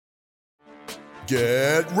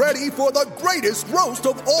Get ready for the greatest roast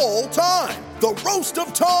of all time, the Roast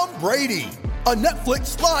of Tom Brady, a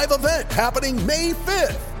Netflix live event happening May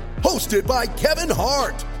 5th. Hosted by Kevin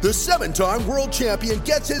Hart, the 7-time world champion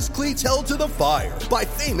gets his cleats held to the fire by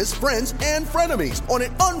famous friends and frenemies on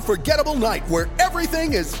an unforgettable night where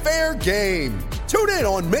everything is fair game. Tune in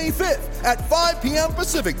on May 5th at 5 p.m.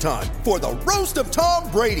 Pacific time for the Roast of Tom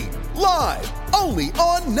Brady, live only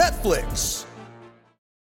on Netflix.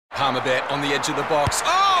 Palmerbet on the edge of the box.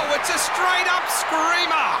 Oh, it's a straight-up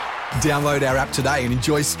screamer! Download our app today and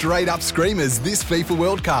enjoy straight-up screamers this FIFA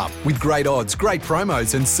World Cup with great odds, great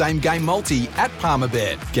promos and same-game multi at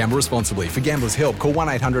Palmerbet. Gamble responsibly. For Gamblers' Help, call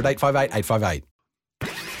 1-800-858-858.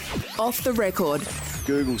 Off the record.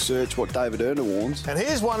 Google search what David Erner warns. And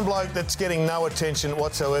here's one bloke that's getting no attention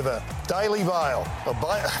whatsoever. Daily Vale.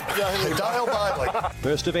 Dale Bailey.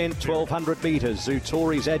 First event, 1,200 metres.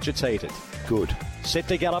 Zutori's agitated. Good. Set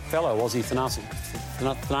to gallop. Fellow Aussie Thanasi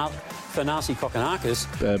Kokonakis.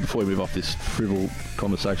 Before we move off this frivol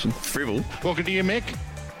conversation. Frivol? Welcome to you, Mick.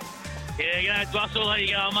 Yeah, g'day, Russell. How you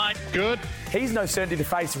going, mate? Good. He's no certainty to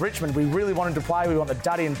face Richmond. We really want him to play. We want the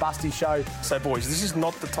Duddy and Busty show. So, boys, this is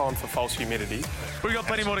not the time for false humidity. We've got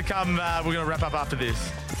plenty more to come. We're going to wrap up after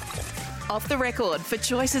this. Off the record for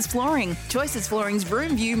Choices Flooring. Choices Flooring's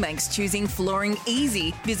Room View makes choosing flooring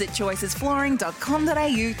easy. Visit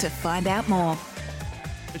choicesflooring.com.au to find out more.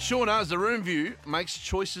 It sure does. The Room View makes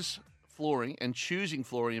Choices Flooring and choosing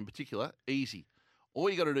flooring in particular easy. All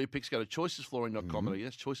you got to do, Pix, go to choicesflooring.com.au.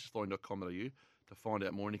 That's choicesflooring.com.au to find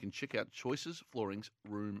out more. And you can check out Choices Flooring's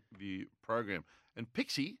Room View program. And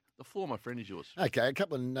Pixie, the floor, my friend, is yours. Okay, a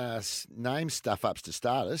couple of name stuff-ups to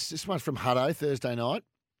start us. This one's from Hutto Thursday night.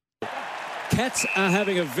 Cats are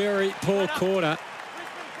having a very poor quarter.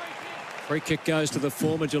 Free kick goes to the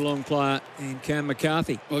former Geelong player in Cam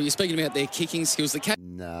McCarthy. Well, you're speaking about their kicking skills.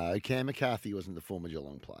 No, Cam McCarthy wasn't the former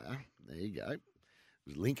Geelong player. There you go. It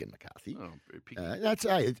was Lincoln McCarthy. Oh, very picky.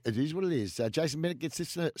 It is what it is. Jason Bennett gets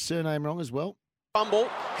this surname wrong as well. Fumble,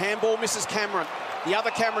 handball misses Cameron. The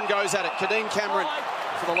other Cameron goes at it. Kadeem Cameron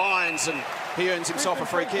for the Lions, and he earns himself a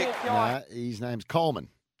free kick. No, his name's Coleman.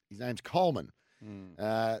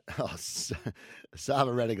 Sava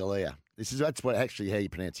Radigalia. That's what actually how you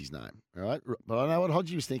pronounce his name. All right, but I know what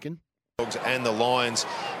Hodgie was thinking. And the Lions,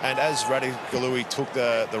 and as Radigalui took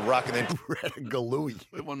the ruck and then Radigalui.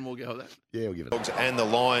 One more go at that. Yeah, we'll give it. And the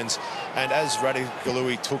Lions, and as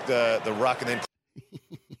Radigalui took the ruck and then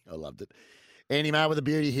I loved it. Andy Marr with a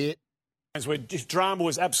beauty hit. Where drama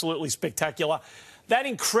was absolutely spectacular. That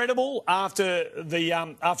incredible after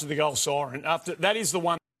the goal siren. That is the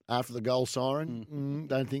one. After the goal siren?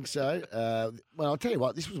 Don't think so. Well, I'll tell you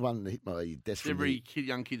what, this was one that hit my desk. Every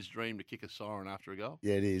young kid's dream to kick a siren after a goal.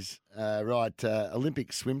 Yeah, it is. Right,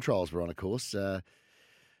 Olympic swim trials were on, of course. They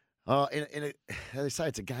say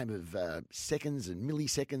it's a game of seconds and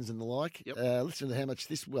milliseconds and the like. Yep. Listen to how much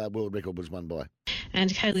this world record was won by. And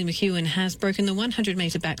Kaylee McEwen has broken the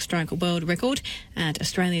 100-metre backstroke world record at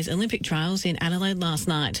Australia's Olympic trials in Adelaide last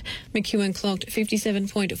night. McEwen clocked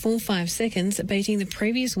 57.45 seconds, beating the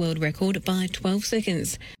previous world record by 12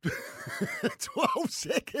 seconds. 12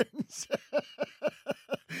 seconds?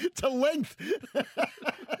 To length.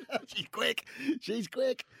 She's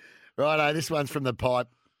quick. Righto, this one's from the pipe.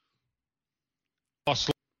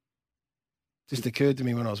 Just occurred to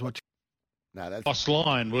me when I was watching. No, Boss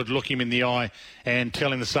Line would look him in the eye and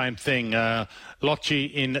tell him the same thing.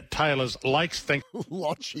 Lochy in Taylor's Lakes.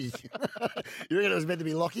 Lochy. You reckon it was meant to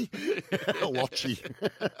be Lochy? Lochy.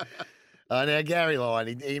 Now, Gary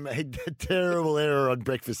Lyon, he made a terrible error on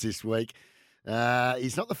breakfast this week.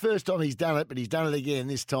 It's not the first time he's done it, but he's done it again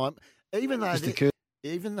this time. Even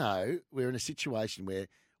though we're in a situation where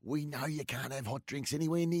we know you can't have hot drinks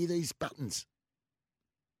anywhere near these buttons.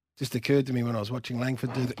 Just occurred to me when I was watching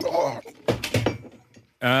Langford do that.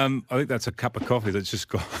 I think that's a cup of coffee that's just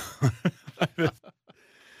gone.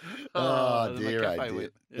 Oh, dear.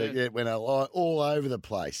 It went all over the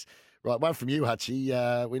place. Right, one from you,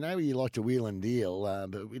 Hutchie. We know you like to wheel and deal,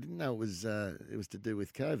 but we didn't know it was to do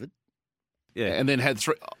with COVID. Yeah, and then had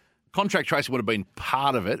three. Contract tracing would have been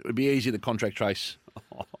part of it. It would be easy to contract trace.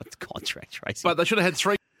 Oh, it's contract tracing. But they should have had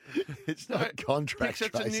three. It's not contract tracing.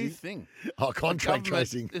 That's a new thing. Oh, contract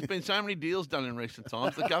tracing. There's been so many deals done in recent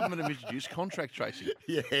times. The government have introduced contract tracing.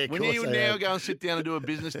 Yeah, of when course you they now have. go and sit down and do a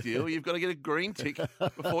business deal, you've got to get a green tick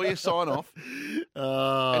before you sign off. Oh,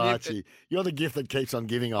 Archie, you're the gift that keeps on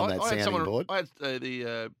giving on that sounding board. I had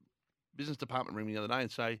the business department ring me the other day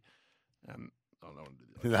and say, I don't want to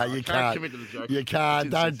do No, you I can't. commit to the joke. You can't.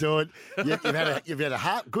 Don't do it. You've had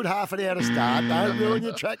a good half an hour to start. Don't ruin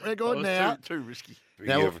your track record now. Too risky.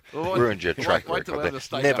 Now, You've ruined your track wait till record. the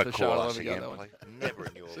steak Never after show, call I'll us have a go again, that one. please. Never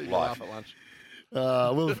in your See you life. laugh at lunch.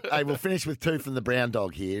 We'll finish with 2 from the brown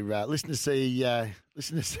dog here. Listen to see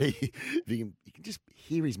if you can just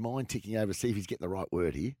hear his mind ticking over, see if he's getting the right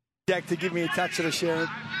word here. Jack to give me a touch of the Sharon.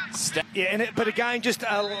 Yeah, but again, just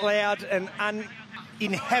allowed an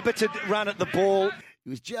uninhabited run at the ball. He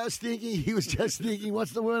was just thinking,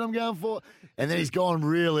 what's the word I'm going for? And then he's gone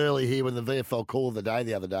real early here when the VFL called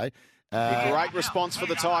the other day. A great response for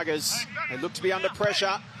the Tigers. They look to be under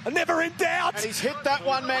pressure. Never in doubt. And he's hit that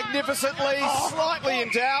one magnificently, slightly in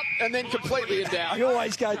doubt, and then completely in doubt. I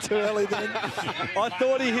always go too early then. I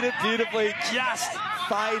thought he hit it beautifully, just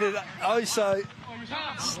faded. Oh, so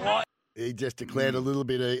slight. He just declared a little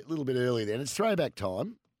bit early then. It's throwback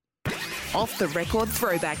time. Off the record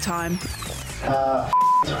throwback time.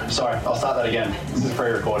 Sorry, I'll start that again. This is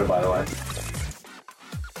pre-recorded, by the way.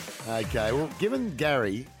 Okay, well, given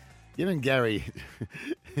Gary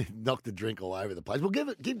knocked the drink all over the place, we'll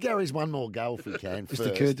give Gary's one more go if we can. Just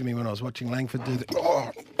occurred to me when I was watching Langford do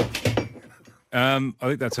the. I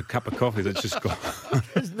think that's a cup of coffee that's just gone.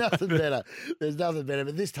 There's nothing better.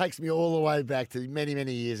 But this takes me all the way back to many,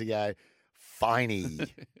 many years ago. Finey.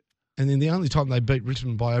 And then the only time they beat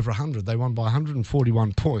Richmond by over 100, they won by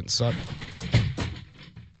 141 points. So,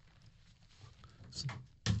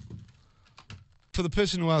 for the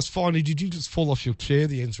person who asked, Finey, did you just fall off your chair?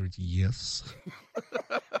 The answer is yes.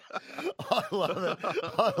 I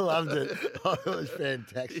loved it. Oh, it was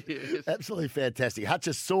fantastic. Yes. Absolutely fantastic.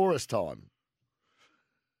 Hutchosaurus time.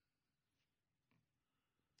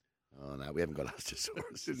 Oh, no, we haven't got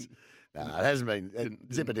Hutchosaurus. No, it hasn't been.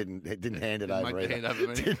 Zipper didn't hand it over either.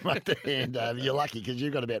 Didn't make the hand over. You're lucky because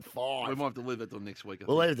you've got about 5. We might have to leave that till next week.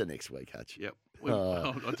 We'll leave it till next week, Hutch. Yep.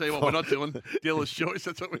 I'll tell you what we're not doing. Dealer's choice.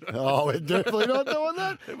 That's what we're doing. Oh, we're definitely not doing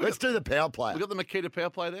that. Let's do the power play. We got the Makita power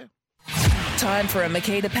play there. Time for a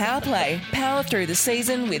Makita Power Play. Power through the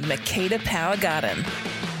season with Makita Power Garden.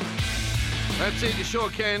 That's it. You sure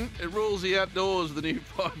can. It rules the outdoors with the new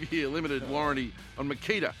 5-year limited warranty on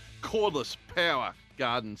Makita cordless power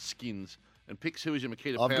garden skins. And picks who is your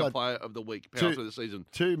Makita power player of the week, power through the season.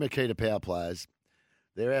 2 Makita power players.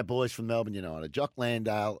 They're our boys from Melbourne United, Jock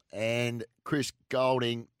Landale and Chris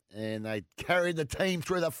Golding, and they carried the team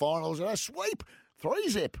through the finals in a sweep.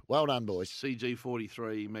 3-zip. Well done, boys.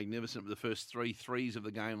 CG43, magnificent with the first 3 threes of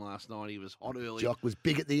the game last night. He was hot early. Jock was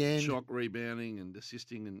big at the end. Jock rebounding and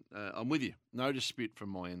assisting, and I'm with you. No dispute from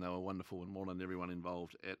my end. They were wonderful, and well done to everyone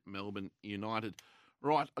involved at Melbourne United.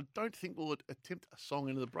 Right, I don't think we'll attempt a song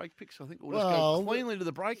into the break picks. I think we'll just go cleanly to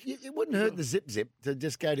the break. It wouldn't hurt the zip to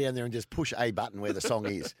just go down there and just push a button where the song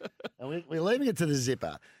is. And we're leaving it to the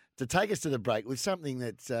zipper to take us to the break with something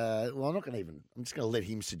that, I'm just going to let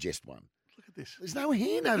him suggest one. Look at this. There's no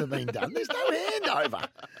handover being done. There's no handover.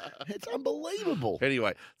 It's unbelievable.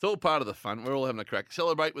 Anyway, it's all part of the fun. We're all having a crack.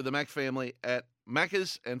 Celebrate with the Mac family at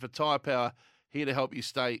Macca's, and for Tyre Power, here to help you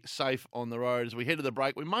stay safe on the road. As we head to the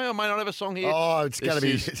break, we may or may not have a song here. Oh, it's going to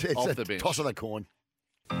be off the bench. Toss of the coin.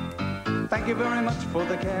 Thank you very much for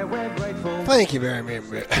the care. We're grateful. Thank you very much.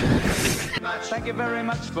 Thank you very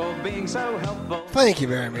much for being so helpful. Thank you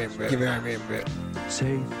very much.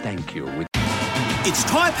 Say thank you. It's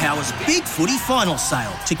Tyre Power's Big Footy Final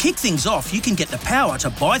Sale. To kick things off, you can get the power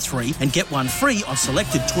to buy 3 and get 1 free on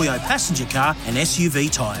selected Toyo passenger car and SUV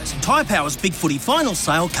tyres. Tyre Power's Big Footy Final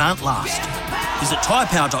Sale can't last. Visit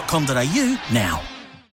tyrepower.com.au now.